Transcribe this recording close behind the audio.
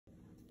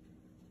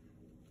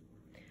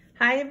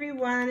Hi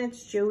everyone,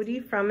 it's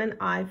Jody from An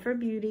Eye for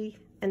Beauty,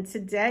 and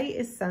today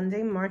is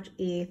Sunday, March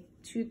 8th,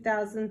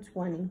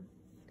 2020.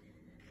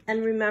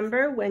 And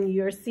remember, when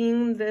you're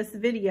seeing this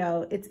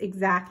video, it's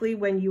exactly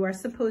when you are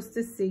supposed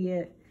to see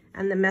it,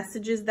 and the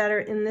messages that are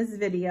in this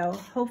video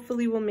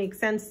hopefully will make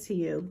sense to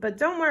you. But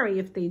don't worry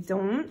if they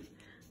don't.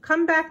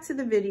 Come back to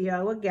the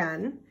video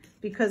again,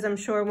 because I'm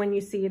sure when you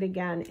see it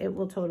again, it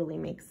will totally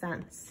make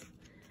sense.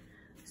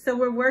 So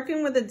we're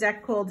working with a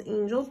deck called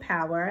Angel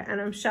Power,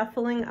 and I'm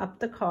shuffling up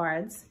the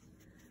cards,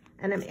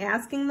 and I'm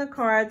asking the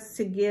cards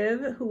to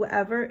give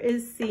whoever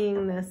is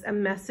seeing this a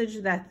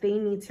message that they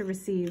need to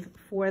receive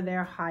for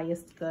their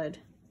highest good.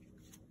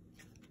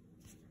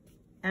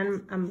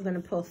 And I'm going to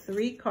pull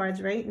 3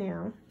 cards right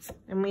now,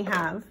 and we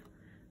have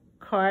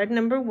card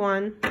number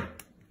 1,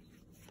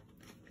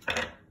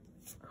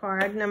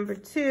 card number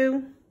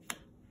 2,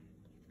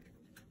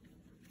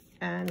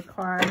 and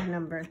card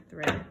number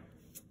 3.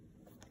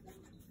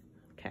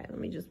 Okay, let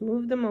me just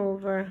move them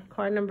over.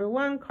 Card number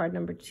 1, card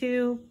number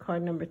 2,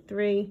 card number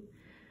 3.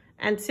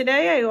 And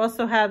today I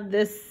also have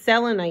this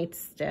selenite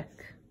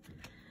stick.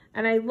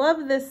 And I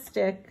love this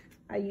stick.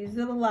 I use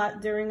it a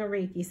lot during a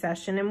Reiki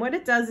session. And what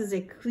it does is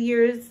it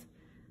clears,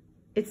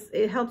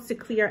 it helps to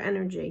clear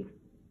energy.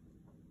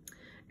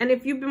 And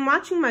if you've been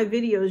watching my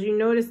videos, you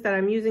notice that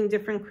I'm using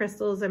different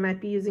crystals. I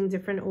might be using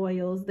different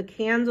oils. The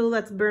candle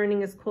that's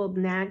burning is called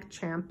Nag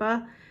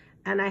Champa.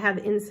 And I have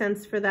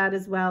incense for that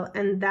as well.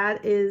 And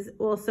that is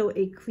also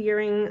a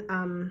clearing,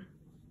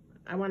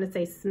 I want to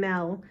say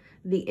smell.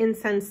 The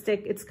incense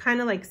stick, it's kind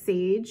of like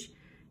sage.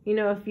 You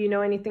know, if you know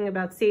anything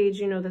about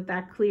sage, you know that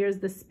that clears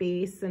the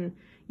space. And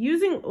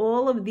using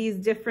all of these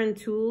different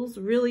tools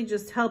really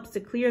just helps to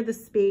clear the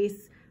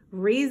space,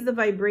 raise the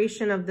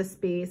vibration of the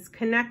space,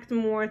 connect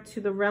more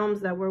to the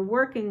realms that we're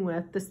working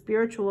with, the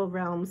spiritual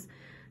realms,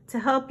 to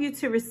help you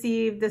to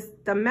receive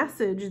the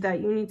message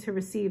that you need to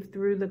receive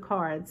through the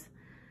cards.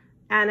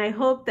 And I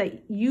hope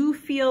that you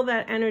feel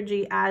that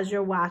energy as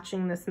you're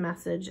watching this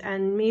message.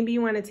 And maybe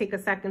you want to take a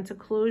second to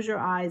close your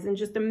eyes and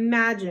just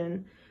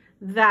imagine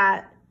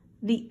that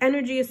the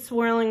energy is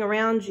swirling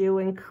around you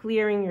and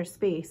clearing your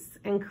space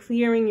and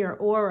clearing your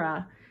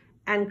aura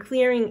and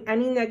clearing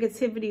any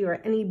negativity or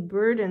any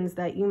burdens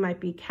that you might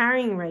be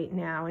carrying right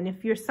now. And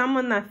if you're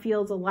someone that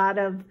feels a lot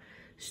of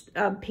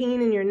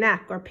pain in your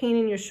neck or pain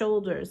in your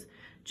shoulders,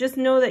 just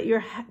know that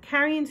you're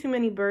carrying too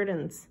many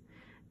burdens.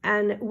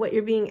 And what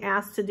you're being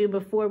asked to do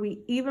before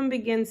we even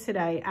begin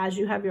today, as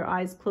you have your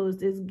eyes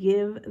closed, is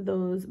give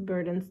those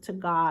burdens to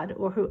God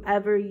or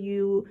whoever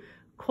you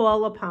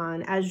call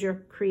upon as your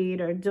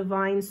creator,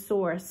 divine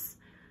source,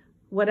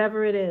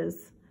 whatever it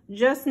is.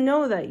 Just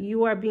know that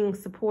you are being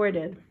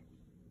supported.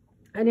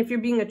 And if you're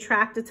being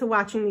attracted to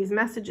watching these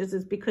messages,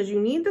 it's because you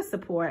need the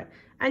support.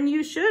 And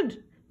you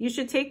should. You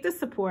should take the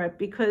support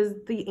because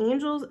the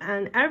angels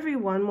and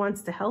everyone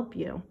wants to help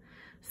you.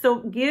 So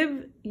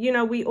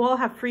we all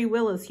have free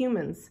will as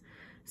humans.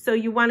 So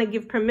you want to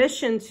give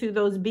permission to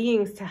those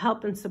beings to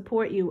help and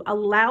support you.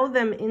 Allow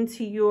them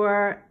into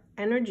your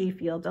energy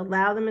field.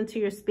 Allow them into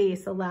your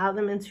space. Allow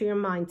them into your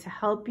mind to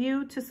help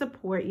you, to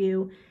support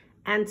you,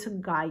 and to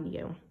guide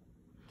you.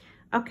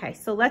 Okay,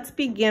 so let's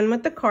begin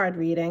with the card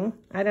reading.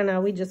 I don't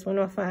know, we just went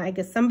off on, I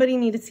guess somebody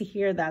needed to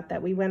hear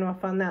that we went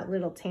off on that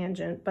little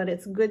tangent, but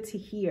it's good to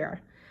hear.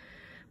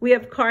 We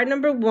have card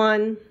number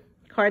 1,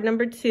 card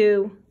number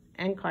 2,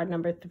 and card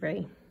number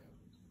 3.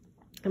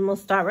 And we'll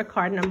start with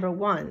card number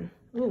 1.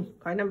 Ooh,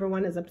 card number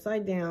 1 is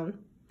upside down.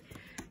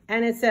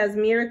 And it says,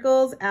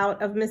 miracles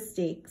out of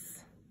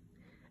mistakes.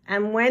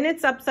 And when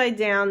it's upside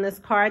down, this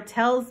card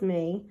tells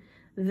me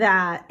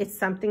that it's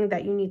something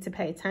that you need to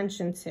pay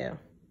attention to.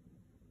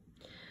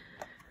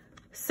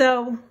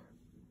 So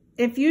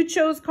if you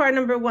chose card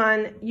number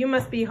 1, you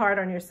must be hard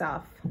on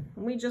yourself.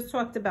 We just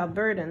talked about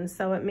burdens,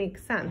 so it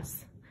makes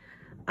sense.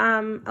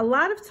 A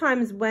lot of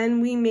times when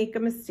we make a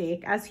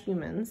mistake as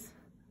humans,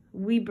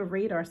 we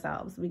berate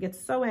ourselves. We get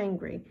so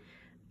angry.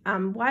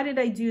 Why did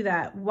I do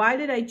that? Why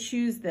did I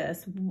choose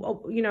this?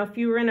 You know, if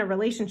you were in a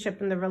relationship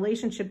and the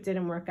relationship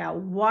didn't work out,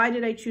 why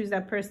did I choose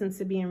that person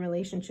to be in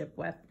relationship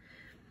with?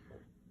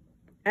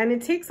 And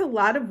it takes a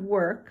lot of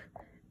work,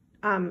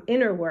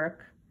 inner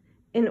work,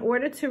 in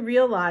order to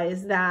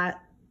realize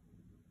that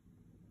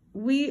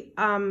we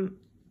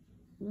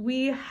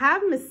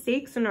have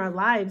mistakes in our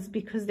lives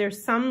because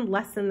there's some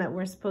lesson that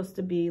we're supposed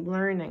to be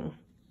learning.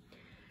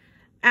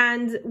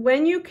 And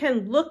when you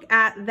can look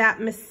at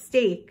that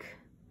mistake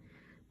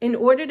in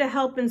order to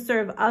help and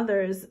serve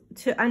others,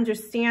 to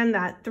understand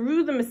that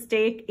through the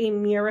mistake, a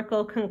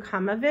miracle can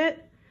come of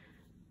it,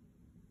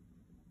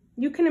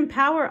 you can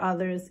empower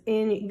others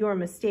in your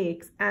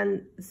mistakes.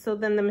 And so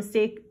then the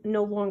mistake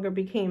no longer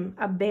became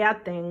a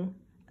bad thing,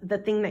 the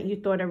thing that you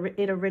thought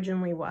it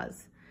originally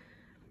was.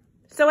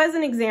 So as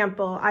an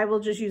example, I will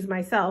just use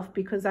myself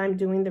because I'm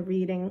doing the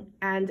reading.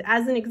 And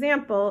as an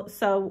example,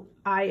 so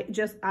I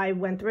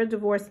went through a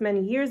divorce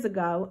many years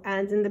ago.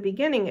 And in the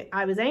beginning,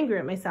 I was angry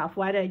at myself.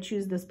 Why did I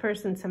choose this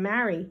person to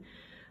marry?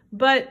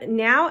 But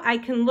now I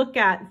can look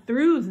at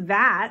through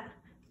that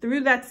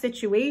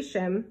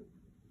situation,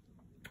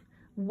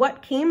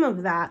 what came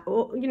of that.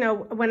 You know,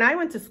 when I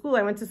went to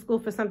school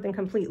for something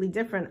completely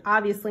different,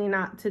 obviously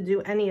not to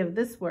do any of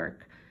this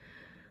work.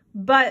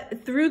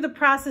 But through the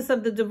process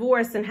of the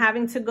divorce and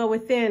having to go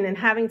within and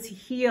having to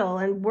heal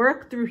and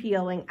work through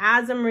healing,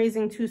 as I'm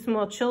raising 2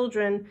 small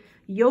children,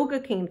 yoga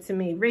came to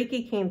me,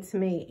 Reiki came to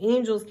me,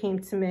 angels came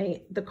to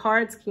me, the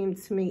cards came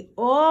to me,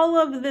 all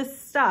of this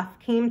stuff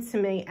came to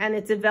me, and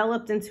it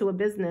developed into a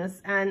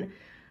business. And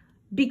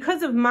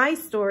because of my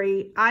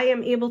story, I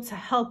am able to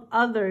help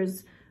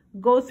others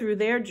go through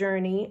their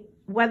journey,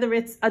 whether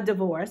it's a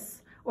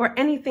divorce or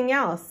anything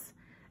else.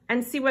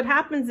 And see, what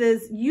happens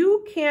is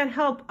you can't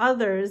help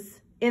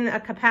others in a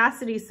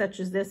capacity such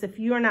as this if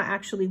you're not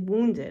actually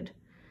wounded.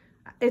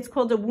 It's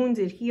called a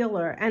wounded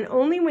healer. And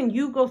only when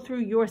you go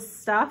through your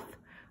stuff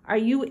are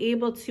you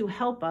able to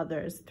help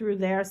others through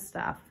their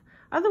stuff.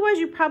 Otherwise,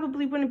 you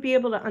probably wouldn't be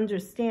able to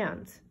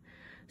understand.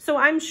 So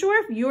I'm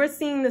sure if you're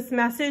seeing this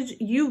message,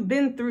 you've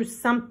been through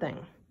something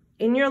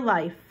in your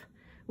life,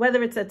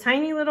 whether it's a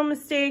tiny little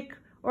mistake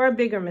or a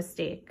bigger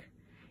mistake.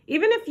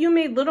 Even if you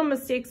made little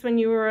mistakes when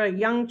you were a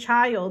young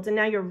child and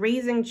now you're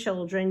raising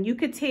children, you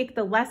could take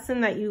the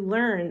lesson that you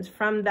learned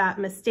from that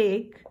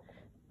mistake,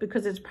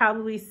 because it's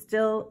probably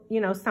still, you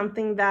know,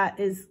 something that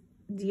is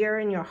dear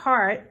in your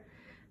heart,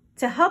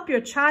 to help your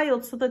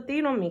child so that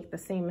they don't make the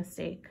same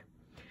mistake.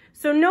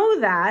 So know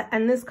that,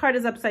 and this card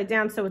is upside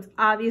down, so it's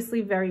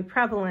obviously very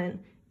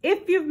prevalent.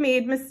 If you've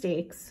made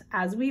mistakes,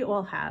 as we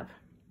all have,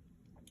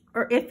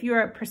 or if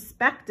your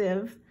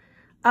perspective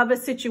of a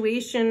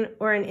situation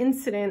or an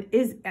incident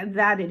is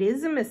that it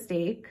is a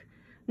mistake,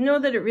 know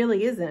that it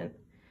really isn't.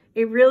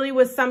 It really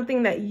was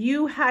something that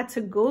you had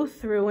to go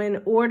through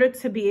in order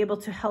to be able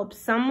to help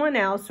someone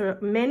else or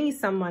many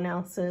someone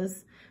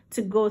else's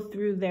to go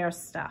through their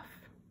stuff.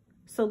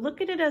 So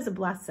look at it as a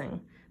blessing,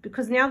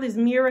 because now there's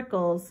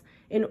miracles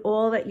in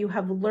all that you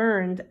have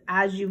learned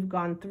as you've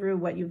gone through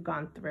what you've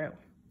gone through.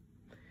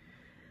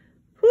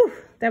 Whew,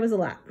 that was a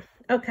lot.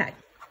 Okay,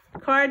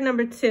 card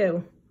number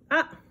 2.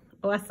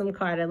 Awesome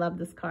card. I love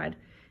this card.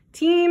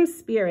 Team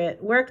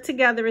spirit. Work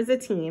together as a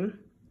team.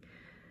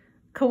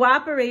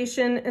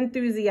 Cooperation,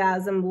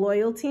 enthusiasm,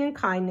 loyalty, and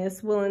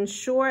kindness will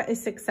ensure a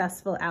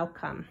successful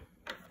outcome.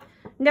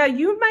 Now,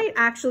 you might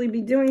actually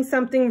be doing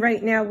something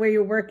right now where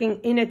you're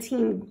working in a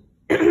team,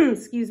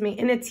 excuse me,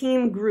 in a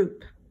team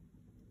group.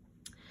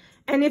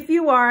 And if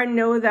you are,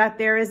 know that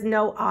there is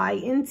no I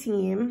in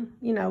team.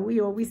 You know,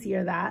 we always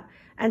hear that.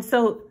 And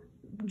so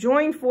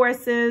join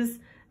forces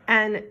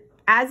and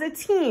as a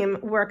team,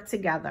 work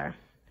together.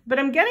 But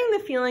I'm getting the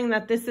feeling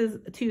that this is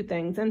 2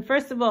 things. And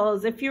first of all,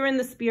 is if you're in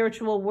the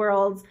spiritual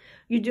world,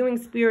 you're doing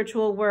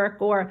spiritual work,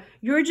 or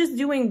you're just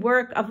doing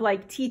work of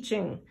like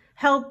teaching,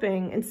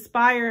 helping,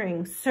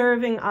 inspiring,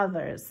 serving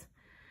others.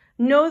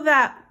 Know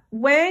that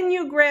when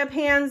you grab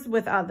hands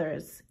with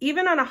others,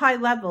 even on a high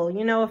level,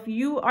 you know, if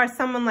you are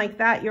someone like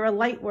that, you're a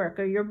light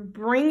worker, you're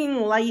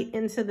bringing light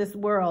into this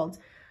world.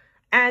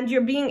 And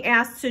you're being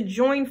asked to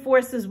join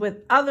forces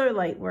with other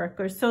light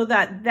workers so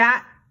that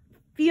that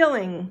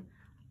feeling,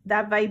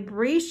 that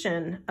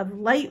vibration of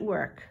light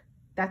work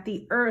that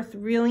the earth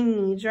really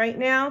needs right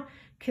now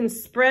can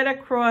spread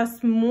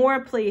across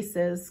more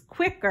places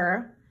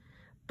quicker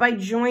by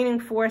joining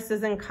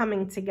forces and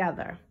coming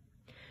together.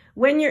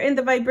 When you're in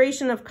the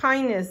vibration of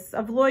kindness,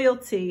 of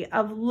loyalty,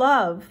 of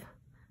love,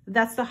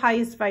 that's the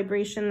highest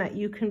vibration that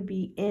you can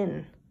be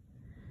in.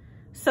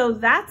 So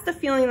that's the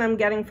feeling that I'm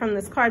getting from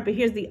this card. But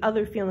here's the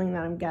other feeling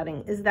that I'm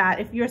getting, is that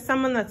if you're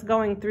someone that's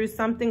going through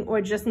something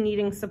or just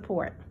needing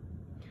support,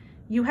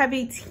 you have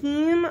a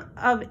team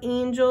of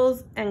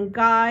angels and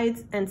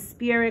guides and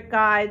spirit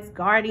guides,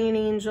 guardian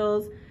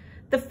angels,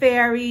 the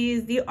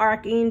fairies, the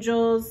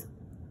archangels,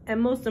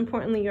 and most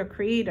importantly, your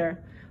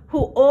creator,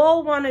 who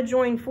all want to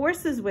join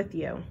forces with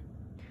you.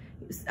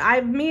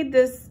 I've made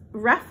this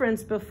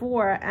reference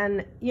before,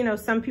 and you know,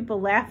 some people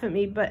laugh at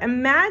me, but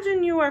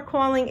imagine you are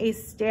calling a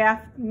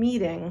staff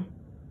meeting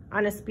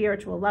on a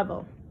spiritual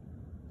level.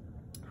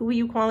 Who are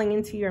you calling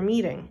into your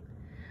meeting?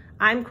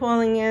 I'm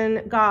calling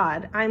in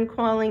God. I'm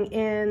calling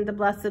in the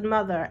Blessed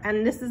Mother.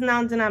 And this is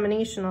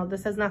non-denominational.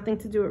 This has nothing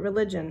to do with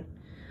religion.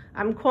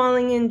 I'm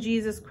calling in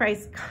Jesus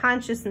Christ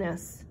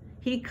consciousness.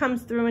 He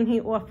comes through and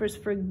he offers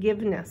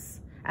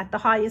forgiveness at the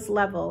highest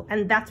level.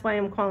 And that's why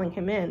I'm calling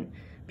him in,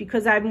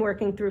 because I'm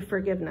working through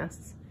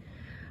forgiveness.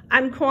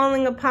 I'm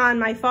calling upon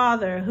my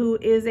father, who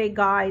is a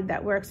guide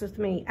that works with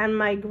me, and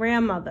my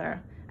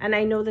grandmother, and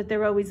I know that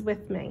they're always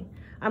with me.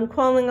 I'm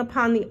calling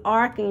upon the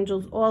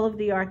archangels, all of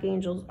the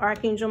archangels,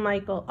 Archangel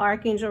Michael,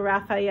 Archangel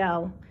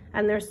Raphael,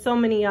 and there's so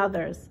many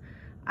others.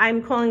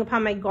 I'm calling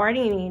upon my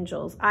guardian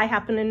angels. I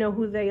happen to know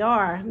who they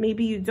are.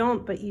 Maybe you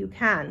don't, but you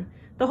can.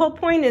 The whole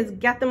point is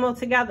get them all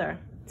together.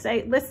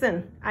 Say,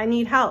 listen, I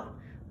need help.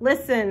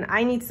 Listen,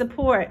 I need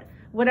support.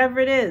 Whatever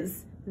it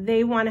is,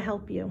 they want to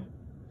help you.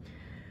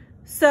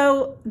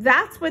 So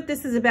that's what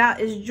this is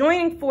about, is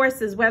joining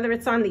forces, whether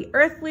it's on the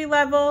earthly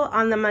level,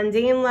 on the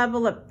mundane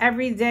level of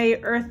everyday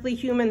earthly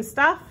human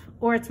stuff,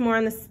 or it's more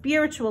on the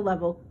spiritual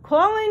level.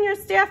 Call in your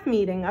staff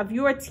meeting of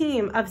your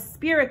team of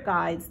spirit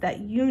guides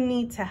that you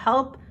need to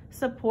help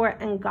support,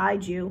 and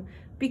guide you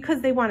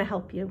because they want to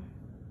help you.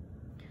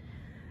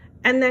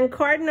 And then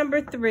card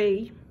number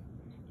 3,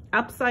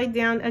 upside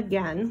down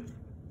again,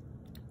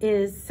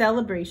 is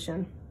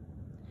celebration.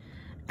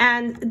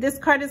 And this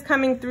card is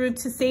coming through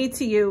to say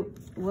to you,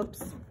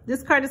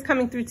 this card is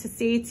coming through to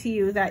say to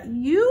you that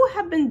you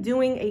have been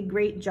doing a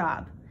great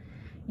job.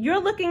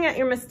 You're looking at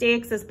your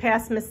mistakes as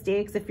past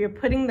mistakes if you're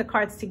putting the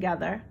cards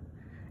together.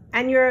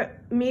 And you're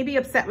maybe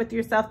upset with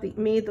yourself that you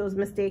made those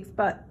mistakes,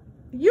 but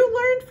you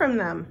learned from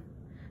them.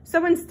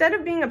 So instead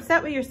of being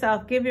upset with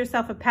yourself, give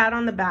yourself a pat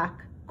on the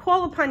back,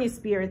 call upon your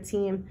spirit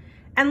team,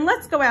 and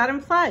let's go out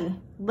and play.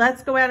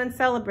 Let's go out and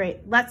celebrate.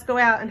 Let's go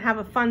out and have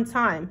a fun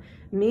time.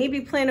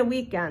 Maybe plan a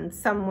weekend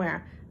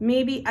somewhere,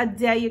 maybe a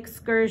day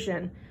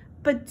excursion,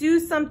 but do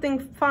something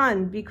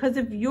fun, because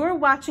if you're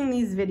watching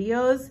these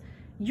videos,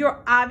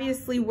 you're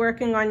obviously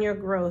working on your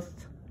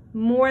growth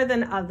more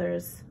than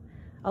others.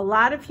 A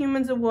lot of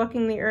humans are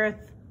walking the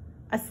earth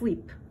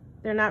asleep.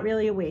 They're not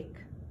really awake.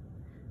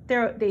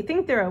 They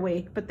think they're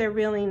awake, but they're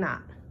really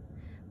not.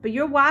 But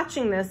you're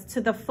watching this to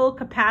the full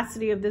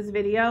capacity of this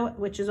video,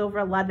 which is over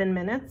 11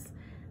 minutes,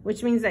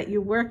 which means that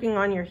you're working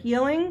on your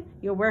healing,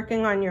 you're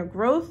working on your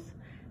growth,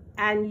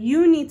 and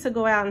you need to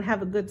go out and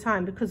have a good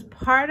time, because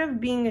part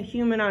of being a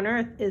human on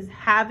earth is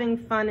having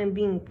fun and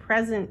being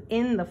present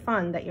in the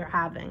fun that you're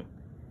having.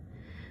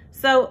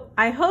 So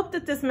I hope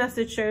that this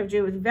message served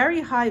you. It was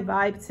very high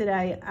vibe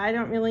today. I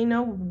don't really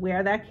know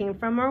where that came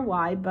from or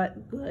why,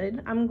 but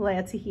good. I'm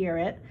glad to hear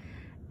it.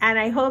 And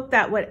I hope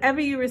that whatever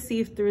you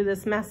received through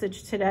this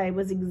message today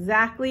was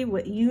exactly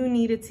what you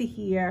needed to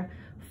hear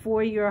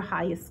for your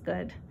highest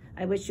good.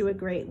 I wish you a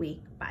great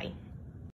week. Bye.